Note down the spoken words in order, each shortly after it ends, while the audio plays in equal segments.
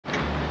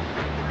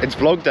It's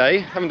vlog day,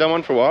 haven't done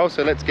one for a while,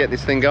 so let's get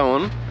this thing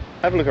going.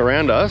 Have a look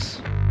around us.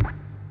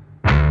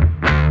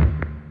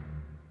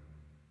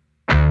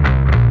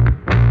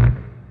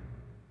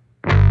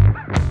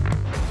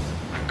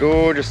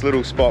 Gorgeous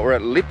little spot. We're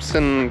at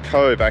Lipson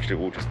Cove, actually,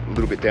 well, just a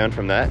little bit down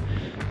from that.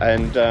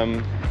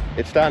 And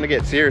it's starting to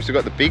get serious. We've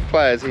got the big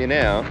players here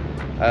now.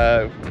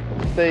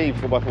 Steve,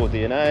 4x4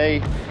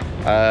 DNA.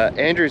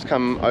 Andrew's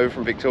come over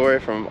from Victoria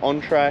from On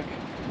Track.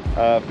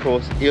 Of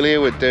course, Ilya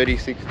with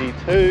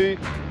Y62.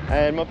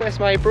 And my best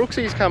mate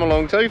Brooksy's come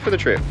along too for the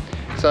trip.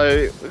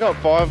 So we've got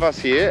 5 of us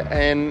here,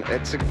 and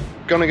it's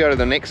gonna go to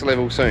the next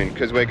level soon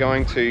because we're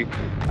going to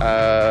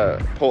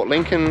Port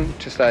Lincoln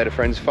to stay at a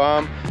friend's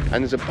farm,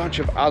 and there's a bunch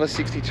of other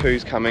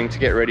 62s coming to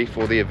get ready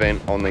for the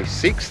event on the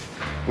 6th,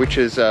 which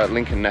is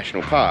Lincoln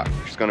National Park,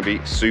 which is gonna be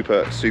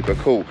super, super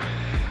cool.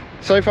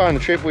 So far in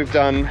the trip we've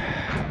done,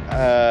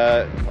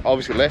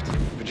 obviously left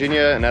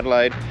Virginia and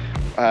Adelaide,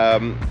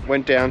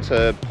 went down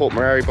to Port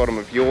Macquarie, bottom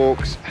of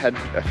Yorks, had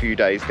a few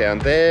days down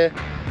there,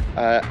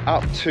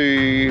 up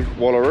to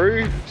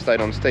Wallaroo,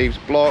 stayed on Steve's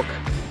block,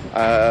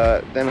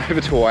 then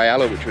over to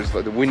Whyalla, which was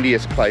like the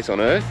windiest place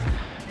on earth,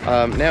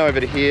 now over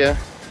to here,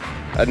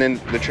 and then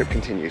the trip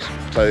continues.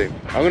 So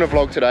I'm going to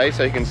vlog today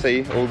so you can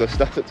see all the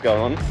stuff that's going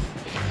on.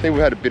 I think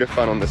we've had a bit of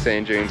fun on the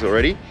sand dunes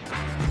already.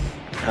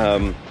 It's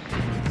going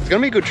to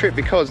be a good trip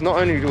because not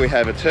only do we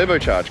have a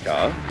turbocharged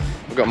car,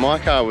 we've got my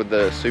car with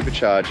the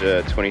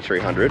supercharger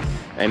 2300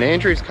 and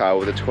Andrew's car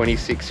with a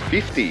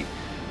 2650.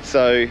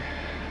 So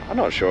I'm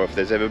not sure if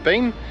there's ever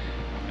been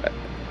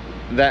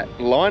that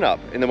lineup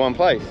in the one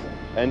place.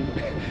 And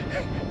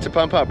to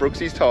pump up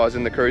Brooksy's tyres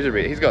in the cruiser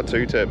bit, he's got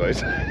 2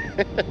 turbos.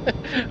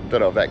 Don't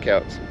know if that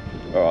counts.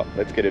 All right,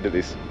 let's get into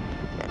this.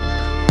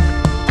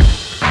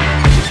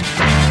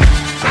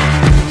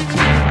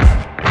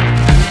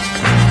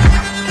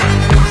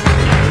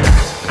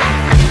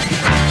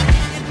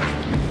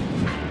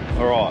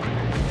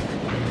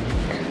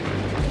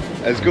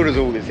 As good as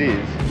all this is,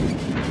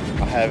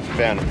 I have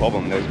found a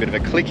problem. There was a bit of a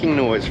clicking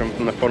noise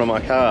from the front of my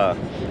car.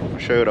 I'll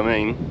show you what I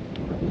mean.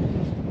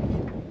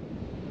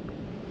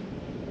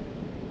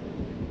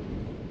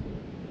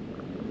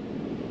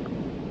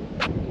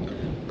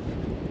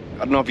 I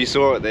don't know if you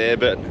saw it there,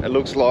 but it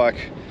looks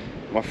like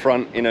my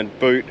front inner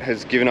boot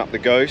has given up the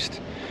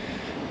ghost,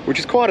 which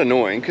is quite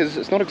annoying because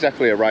it's not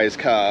exactly a race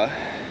car.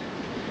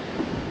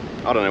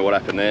 I don't know what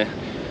happened there.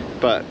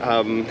 But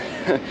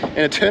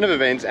in a turn of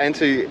events, and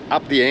to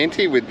up the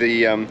ante with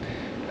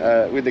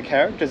the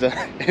characters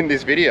in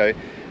this video,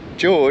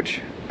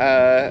 George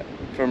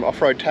from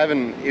Off-Road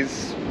Tavern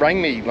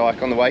rang me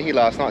like on the way here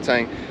last night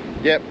saying,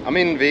 yep, I'm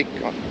in Vic,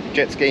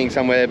 jet skiing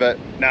somewhere, but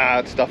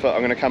nah, stuff it, I'm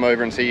gonna come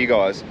over and see you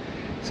guys.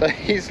 So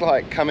he's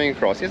like coming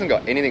across, he hasn't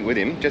got anything with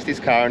him, just his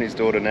car and his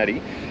daughter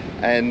Natty,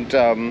 and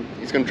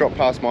he's gonna drop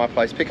past my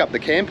place, pick up the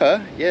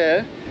camper,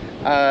 yeah,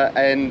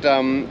 and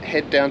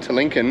head down to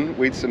Lincoln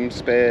with some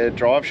spare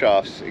drive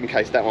shafts in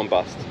case that one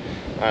busts.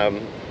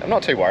 I'm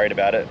not too worried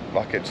about it,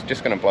 like it's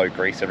just going to blow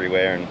grease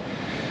everywhere, and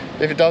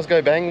if it does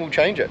go bang, we'll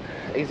change it,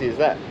 easy as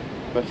that.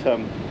 But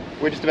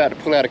we're just about to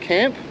pull out of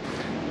camp,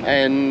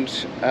 and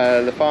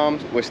the farm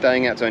we're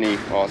staying at's only,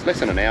 it's less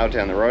than an hour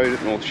down the road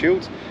at North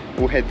Shields.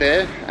 We'll head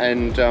there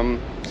and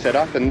set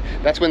up, and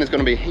that's when there's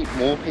going to be a heap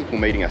more people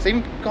meeting us.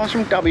 Even guys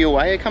from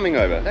WA are coming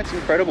over, that's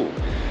incredible.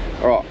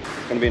 All right,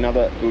 it's going to be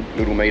another good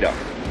little meetup.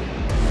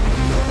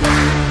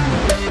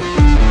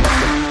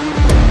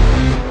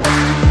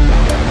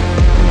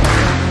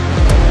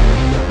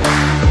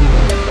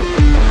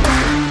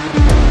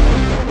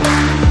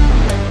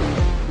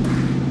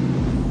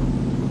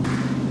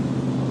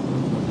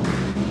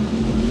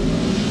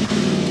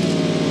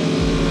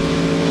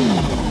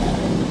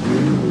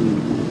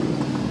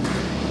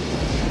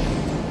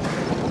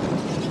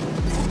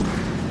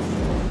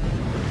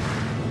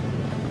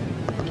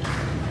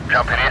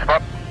 Jump in here,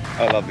 spot.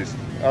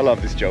 I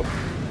love this job.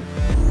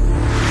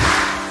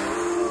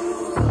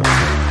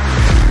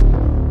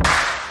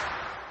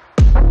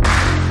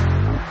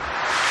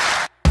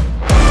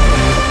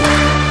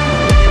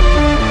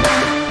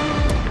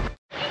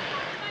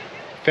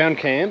 Found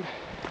camp,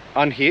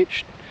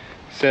 unhitched,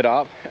 set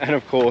up, and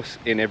of course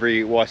in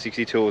every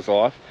Y62's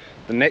life,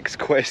 the next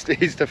quest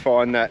is to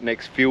find that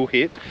next fuel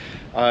hit,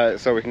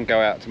 so we can go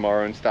out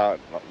tomorrow and start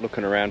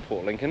looking around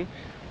Port Lincoln.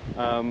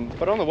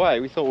 But on the way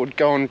we thought we'd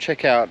go and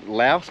check out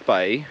Louse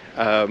Bay,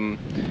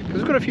 because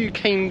we've got a few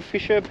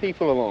kingfisher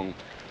people along,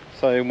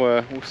 so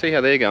we'll see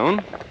how they're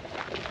going.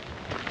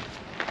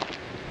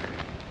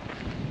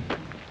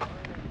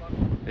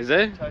 Is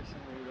there?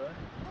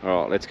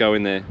 Alright, let's go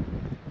in there.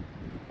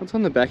 What's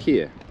on the back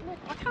here? Look,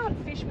 I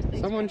can't fish with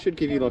these. Someone should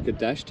give you like a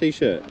Dash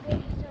t-shirt.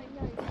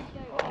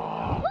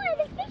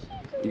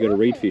 You got to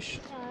reed fish.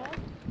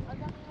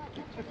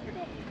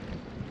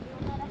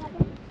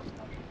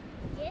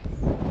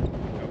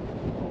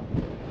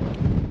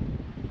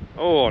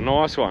 Oh,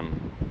 nice one.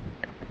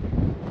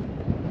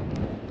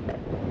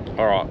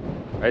 Alright,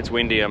 it's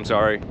windy, I'm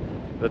sorry.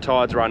 The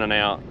tide's running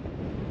out.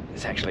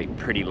 There's actually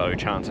pretty low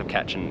chance of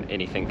catching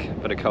anything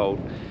but a cold.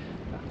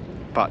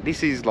 But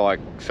this is like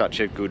such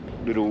a good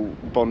little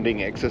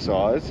bonding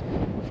exercise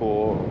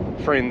for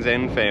friends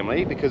and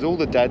family, because all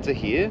the dads are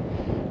here,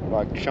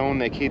 like showing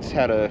their kids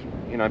how to,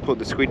 you know, put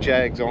the squid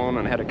jags on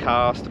and how to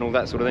cast and all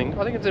that sort of thing.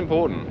 I think it's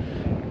important,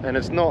 and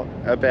it's not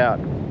about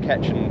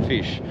catching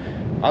fish.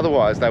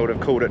 Otherwise they would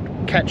have called it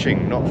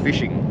catching, not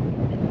fishing.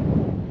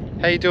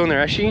 How you doing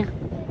there, Ashy?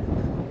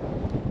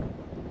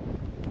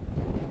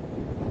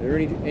 Are there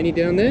any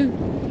down there?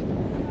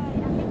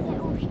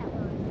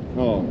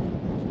 Oh,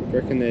 I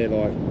reckon they've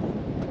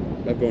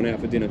gone out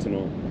for dinner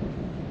tonight.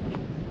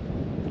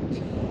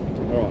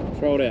 Alright,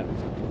 throw it out.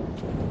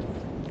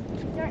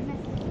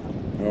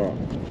 Alright.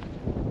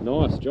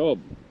 Nice job.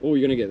 Oh,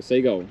 you're gonna get the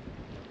seagull.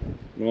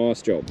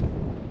 Nice job.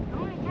 I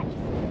want to catch it.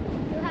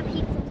 You'll have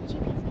heaps of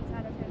chippies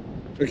inside of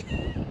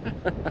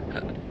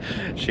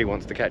him. She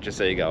wants to catch a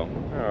seagull.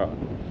 Alright.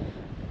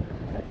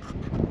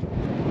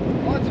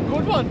 Oh, it's a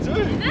good one too.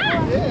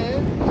 Yeah.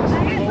 Just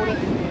hold it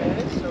in the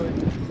air so it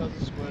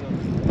doesn't squirt on it.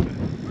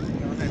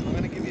 I'm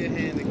going to give you a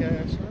hand, okay,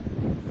 actually?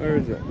 Where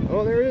is it?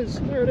 Oh, there it is.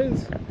 There it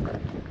is.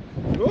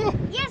 Oh,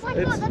 Yes, I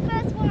got the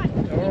first one.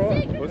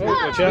 alright. Watch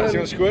out, it's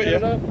going to squirt you.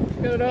 Get it up.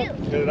 Get it up.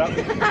 Get it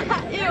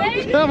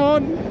up. Come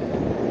on.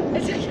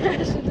 It's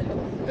okay.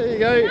 There you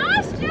go.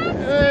 Nice job.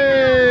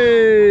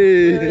 Hey!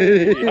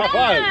 High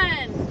five.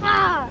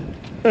 Ah,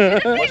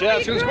 Watch out,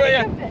 it's going to squirt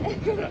you.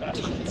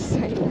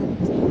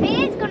 he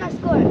is going to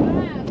score.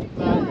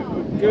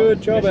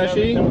 Good job,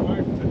 Ashy.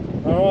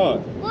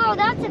 Alright. Whoa,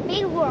 that's a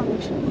big one.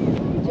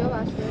 Good job,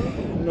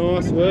 Ashley.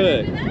 Nice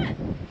work.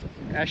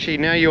 Ashy,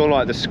 now you're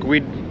like the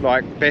squid,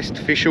 like best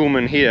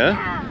fisherwoman here.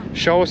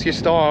 Show us your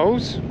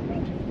styles.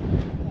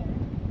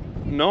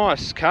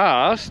 Nice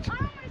cast.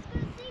 Oh,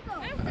 it's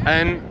got a seagull.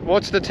 And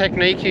what's the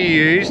technique you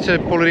use to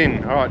pull it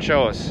in? All right,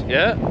 show us.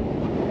 Yeah?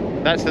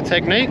 That's the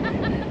technique?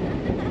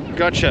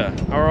 Gotcha.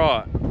 All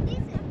right.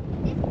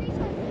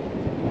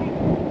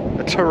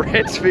 A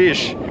Tourette's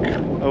fish.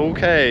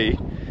 Okay.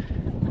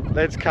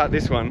 Let's cut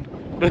this one.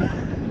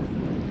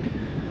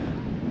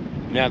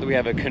 Now that we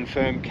have a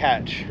confirmed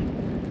catch,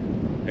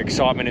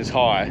 excitement is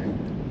high.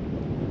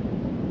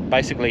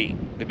 Basically,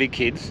 the big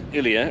kids,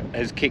 Ilya,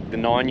 has kicked the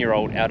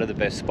 9-year-old out of the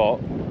best spot,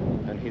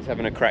 and he's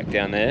having a crack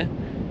down there.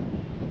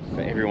 So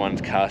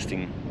everyone's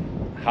casting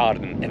harder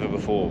than ever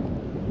before.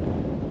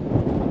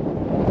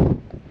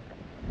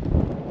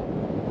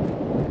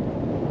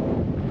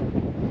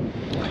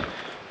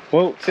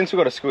 Well, since we've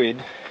got a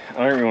squid, I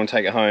don't really want to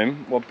take it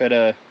home. What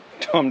better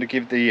time to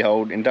give the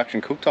old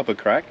induction cooktop a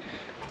crack?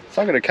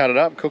 So I'm going to cut it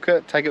up, cook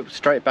it, take it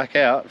straight back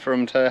out for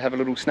them to have a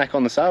little snack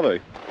on the Savo.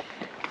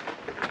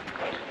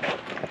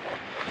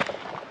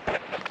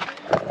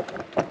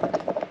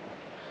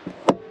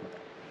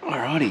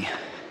 Alrighty.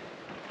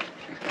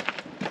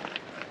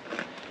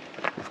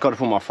 I've got to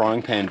put my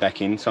frying pan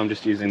back in, so I'm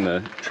just using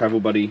the Travel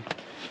Buddy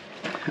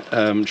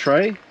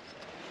tray.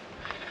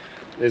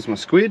 There's my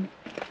squid.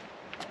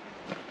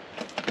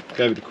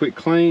 Go with a quick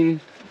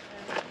clean.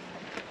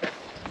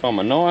 Find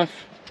my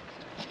knife.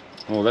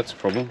 Oh, that's a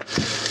problem.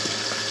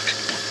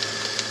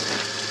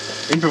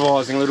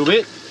 Improvising a little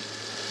bit,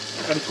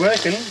 but it's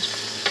working.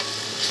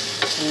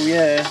 Oh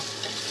yeah.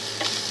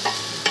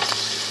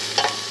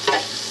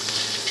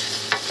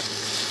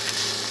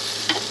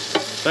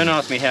 Don't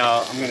ask me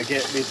how I'm going to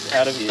get this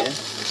out of here.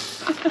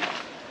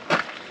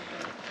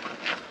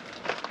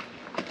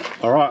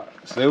 Alright,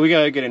 so there we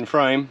go, get in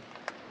frame.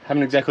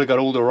 Haven't exactly got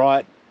all the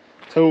right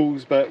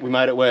tools, but we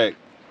made it work.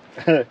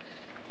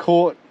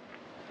 Caught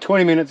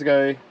 20 minutes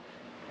ago,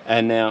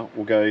 and now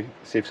we'll go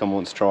see if someone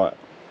wants to try it.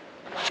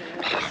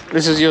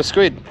 This is your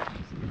squid. Do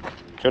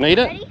you want to eat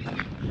it? Ready?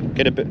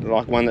 Get a bit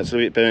like one that's a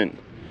bit burnt.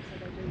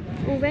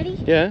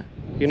 Already? Yeah,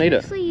 you can eat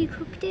it. So you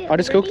cooked it? I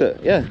just cooked it,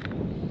 yeah.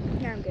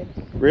 No, I'm good.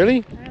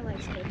 Really? I don't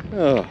like squid.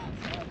 Oh.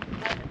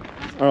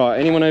 Alright,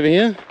 anyone over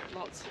here?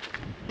 Lots.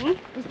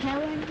 Is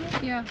Taylor in here?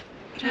 Yeah.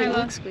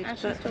 Taylor,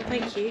 but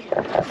thank you.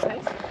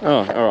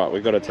 Oh, alright,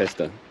 we've got a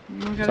tester.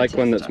 Take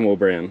one that's more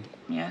brown.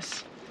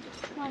 Yes.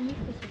 Come on, you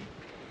fish it.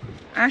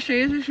 Ashley,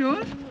 is this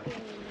yours?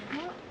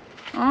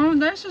 Oh,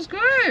 this is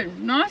good.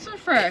 Nice and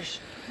fresh.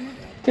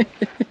 Look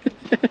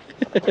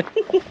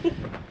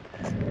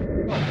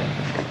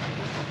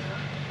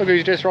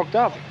who's just rocked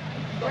up.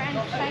 Brand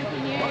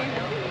spanking new.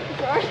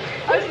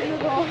 Open the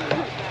door.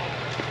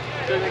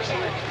 Come,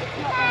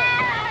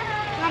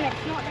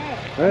 it's not there.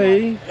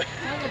 Hey.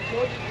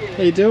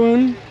 How you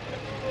doing?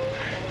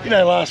 You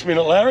know, last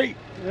minute Larry.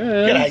 Yeah.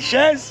 G'day,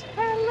 Shaz.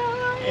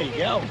 Hello. There you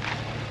go.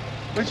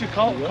 Where's your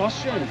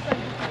costume?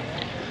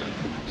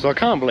 So I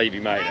can't believe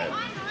you made it.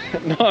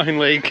 Not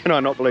only can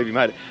I not believe you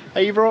made it,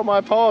 hey, you brought my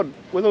pod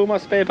with all my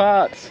spare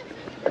parts.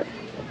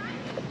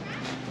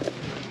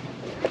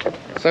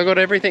 So I got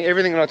everything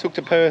that I took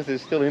to Perth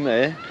is still in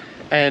there.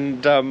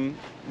 And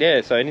yeah,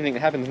 so anything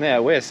that happens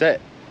now, we're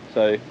set.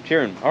 So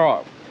cheering.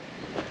 Alright.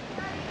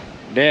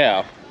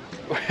 Now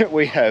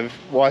we have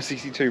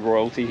Y62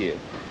 royalty here.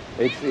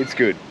 It's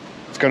good.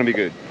 It's gonna be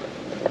good.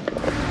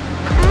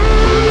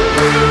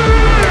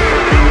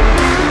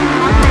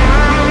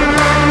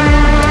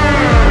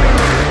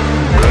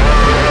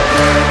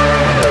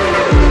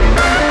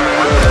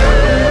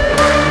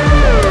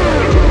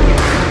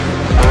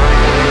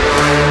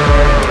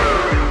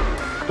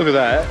 Look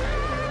at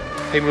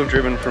that. People have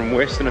driven from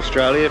Western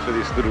Australia for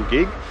this little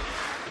gig.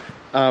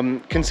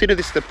 Consider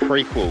this the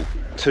prequel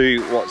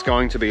to what's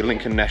going to be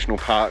Lincoln National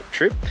Park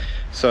trip.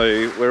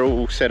 So we're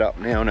all set up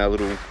now in our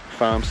little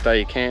farm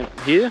stay camp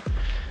here.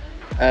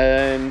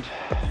 And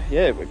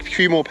yeah, a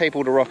few more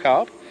people to rock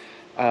up.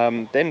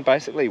 Then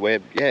basically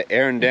we're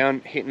airing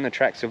down, hitting the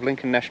tracks of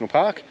Lincoln National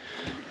Park.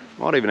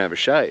 Might even have a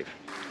shave.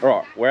 All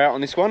right, we're out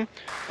on this one.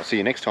 I'll see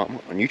you next time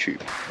on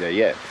YouTube.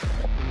 Yeah.